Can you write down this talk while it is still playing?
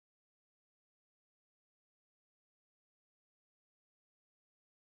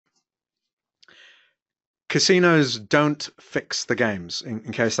Casinos don't fix the games, in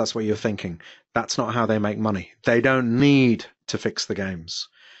case that's what you're thinking. That's not how they make money. They don't need to fix the games.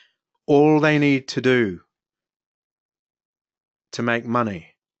 All they need to do to make money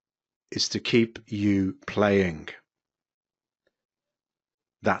is to keep you playing.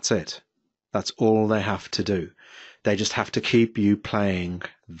 That's it. That's all they have to do. They just have to keep you playing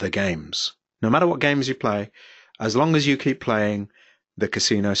the games. No matter what games you play, as long as you keep playing, the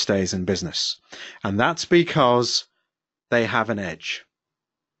casino stays in business. And that's because they have an edge.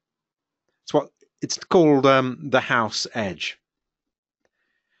 It's called the house edge.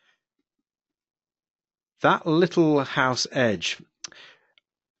 That little house edge,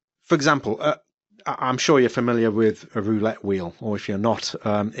 for example, I'm sure you're familiar with a roulette wheel, or if you're not,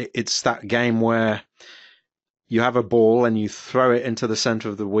 it's that game where you have a ball and you throw it into the center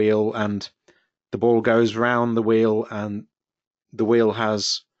of the wheel and the ball goes round the wheel, and the wheel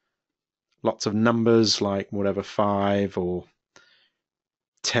has lots of numbers like whatever, 5 or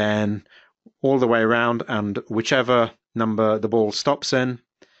 10, all the way around, and whichever number the ball stops in,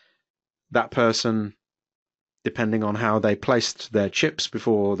 that person, depending on how they placed their chips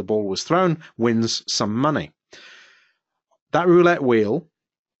before the ball was thrown, wins some money. That roulette wheel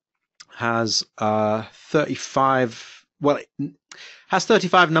has 35, well, it has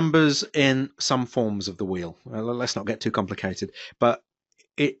 35 numbers in some forms of the wheel. Let's not get too complicated, but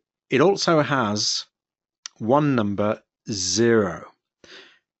it also has one number, 0.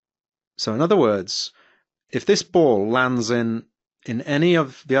 So in other words, if this ball lands in any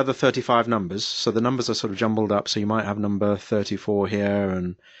of the other 35 numbers, so the numbers are sort of jumbled up, so you might have number 34 here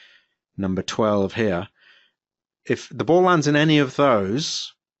and number 12 here. If the ball lands in any of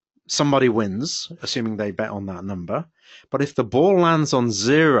those, somebody wins, assuming they bet on that number. But if the ball lands on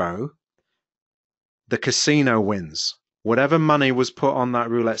 0, the casino wins. Whatever money was put on that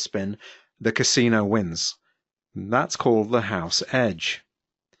roulette spin, the casino wins. That's called the house edge.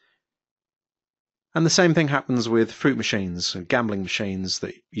 And the same thing happens with fruit machines and gambling machines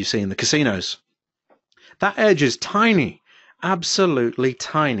that you see in the casinos. That edge is tiny, absolutely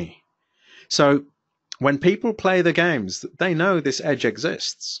tiny. So when people play the games, they know this edge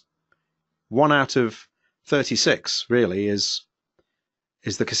exists. 1 out of 36 really is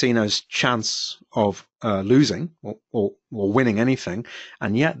the casino's chance of losing or winning anything,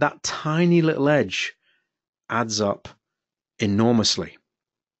 and yet that tiny little edge adds up enormously.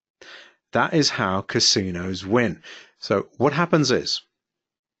 That is how casinos win. So what happens is,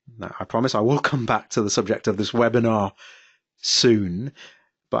 now I promise I will come back to the subject of this webinar soon,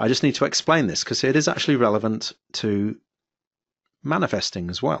 but I just need to explain this because it is actually relevant to manifesting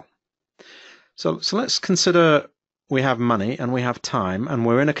as well. So let's consider we have money and we have time and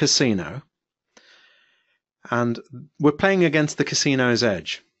we're in a casino and we're playing against the casino's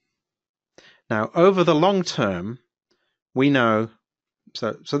edge. Now, over the long term, we know,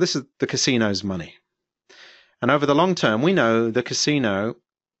 so this is the casino's money. And over the long term, we know the casino,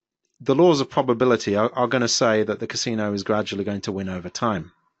 the laws of probability are going to say that the casino is gradually going to win over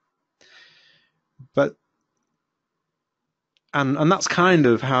time. But and that's kind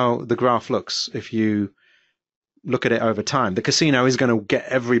of how the graph looks if you look at it over time. The casino is going to get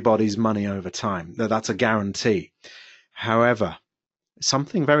everybody's money over time. That's a guarantee. However,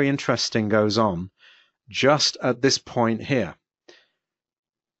 something very interesting goes on just at this point here,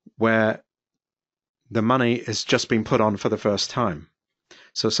 where the money has just been put on for the first time.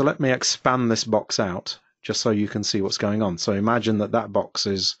 So let me expand this box out just so you can see what's going on. So imagine that box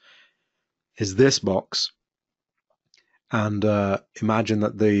is this box, and imagine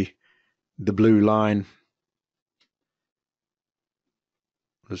that the blue line,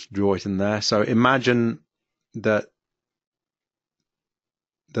 let's draw it in there. So imagine that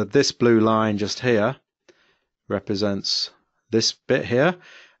this blue line just here represents this bit here,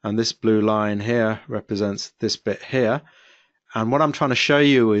 and this blue line here represents this bit here. And what I'm trying to show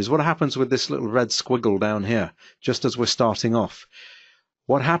you is what happens with this little red squiggle down here, just as we're starting off.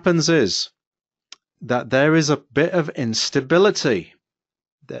 What happens is that there is a bit of instability.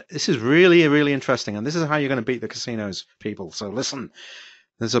 This is really, really interesting, and this is how you're going to beat the casinos, people. So listen,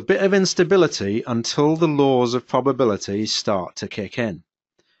 there's a bit of instability until the laws of probability start to kick in.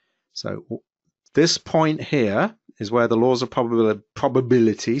 So this point here is where the laws of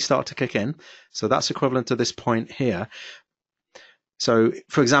probability start to kick in. So that's equivalent to this point here. So,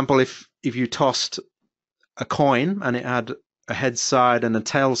 for example, if you tossed a coin and it had a head side and a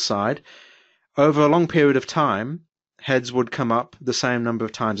tail side, over a long period of time, heads would come up the same number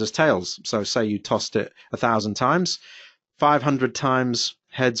of times as tails. So say you tossed it 1,000 times, 500 times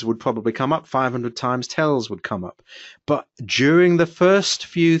heads would probably come up, 500 times tails would come up. But during the first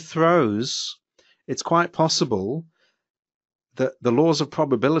few throws, it's quite possible that the laws of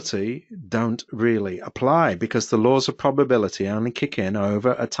probability don't really apply, because the laws of probability only kick in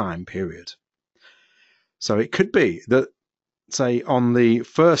over a time period. So it could be that, say, on the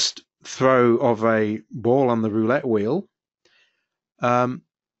first throw of a ball on the roulette wheel,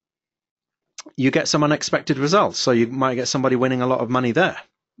 you get some unexpected results. So you might get somebody winning a lot of money there.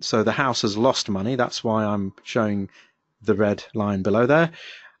 So the house has lost money. That's why I'm showing the red line below there.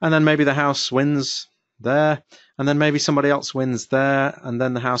 And then maybe the house wins there. And then maybe somebody else wins there. And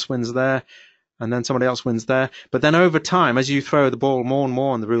then the house wins there. And then somebody else wins there. But then over time, as you throw the ball more and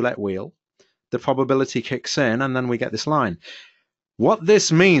more on the roulette wheel, the probability kicks in, and then we get this line. What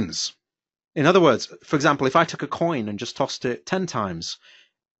this means, in other words, for example, if I took a coin and just tossed it 10 times,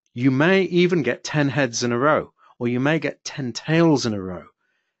 you may even get 10 heads in a row, or you may get 10 tails in a row.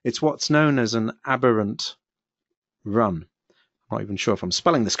 It's what's known as an aberrant run. I'm not even sure if I'm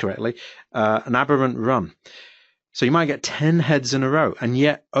spelling this correctly. An aberrant run. So you might get 10 heads in a row, and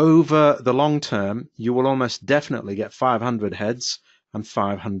yet over the long term, you will almost definitely get 500 heads and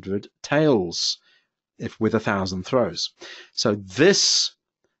 500 tails if with 1,000 throws. So this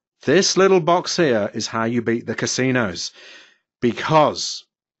little box here is how you beat the casinos, because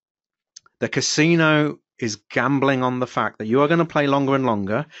the casino is gambling on the fact that you are going to play longer and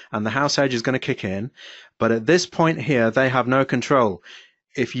longer, and the house edge is going to kick in. But at this point here, they have no control.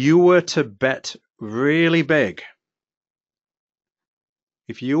 If you were to bet really big,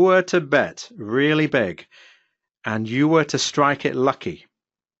 and you were to strike it lucky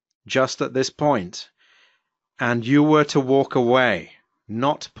just at this point, and you were to walk away,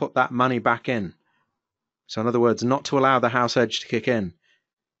 not put that money back in, so in other words, not to allow the house edge to kick in,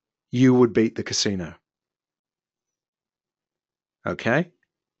 you would beat the casino. Okay?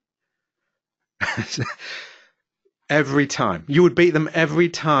 Every time. You would beat them every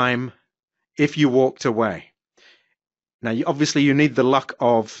time if you walked away. Now, obviously, you need the luck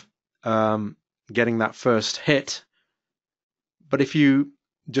of getting that first hit. But if you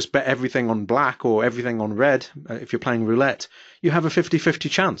just bet everything on black or everything on red, if you're playing roulette, you have a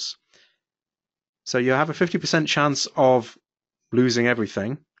 50-50 chance. So you have a 50% chance of losing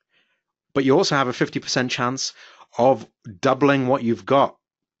everything, but you also have a 50% chance of doubling what you've got,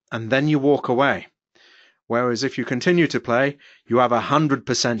 and then you walk away. Whereas if you continue to play, you have a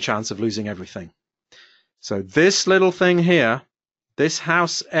 100% chance of losing everything. So this little thing here, this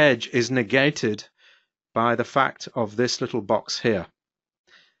house edge, is negated by the fact of this little box here.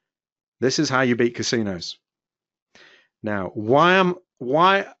 This is how you beat casinos. Now,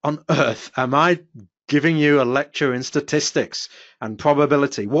 why on earth am I giving you a lecture in statistics and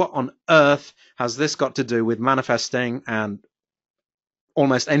probability? What on earth has this got to do with manifesting and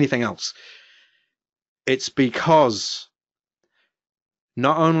almost anything else? It's because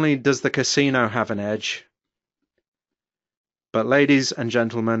not only does the casino have an edge, but ladies and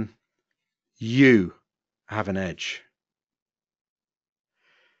gentlemen, you have an edge.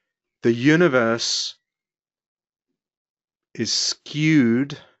 The universe is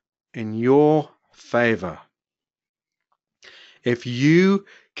skewed in your favor. If you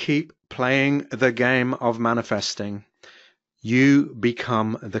keep playing the game of manifesting, you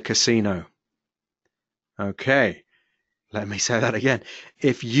become the casino. Okay, let me say that again.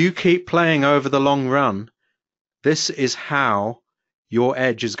 If you keep playing over the long run, this is how your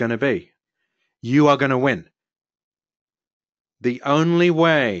edge is going to be. You are going to win. The only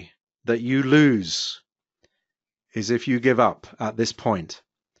way that you lose is if you give up at this point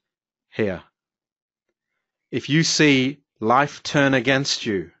here. If you see life turn against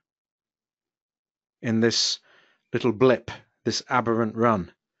you in this little blip, this aberrant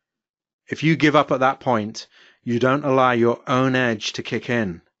run, if you give up at that point, you don't allow your own edge to kick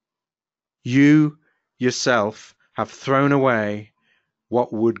in. You yourself have thrown away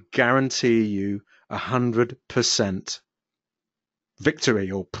what would guarantee you 100%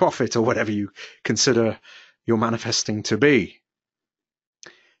 victory or profit or whatever you consider your manifesting to be.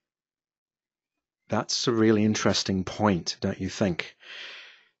 That's a really interesting point, don't you think?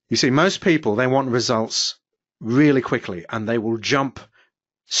 You see, most people, they want results really quickly, and they will jump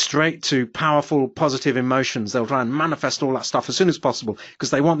straight to powerful, positive emotions. They'll try and manifest all that stuff as soon as possible because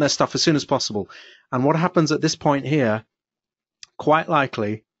they want their stuff as soon as possible. And what happens at this point here, quite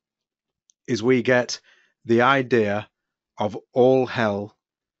likely, is we get the idea of all hell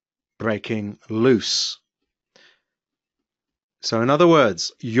breaking loose. So in other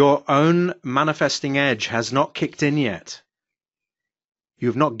words, your own manifesting edge has not kicked in yet.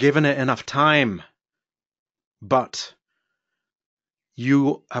 You've not given it enough time. But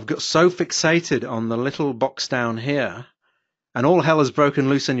you have got so fixated on the little box down here and all hell has broken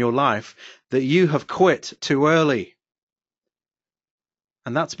loose in your life, that you have quit too early.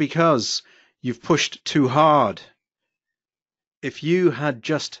 And that's because you've pushed too hard. If you had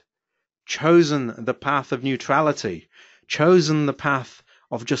just chosen the path of neutrality, chosen the path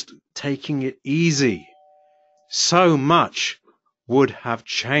of just taking it easy, so much would have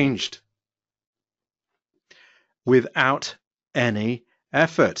changed without any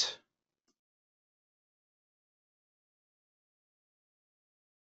effort.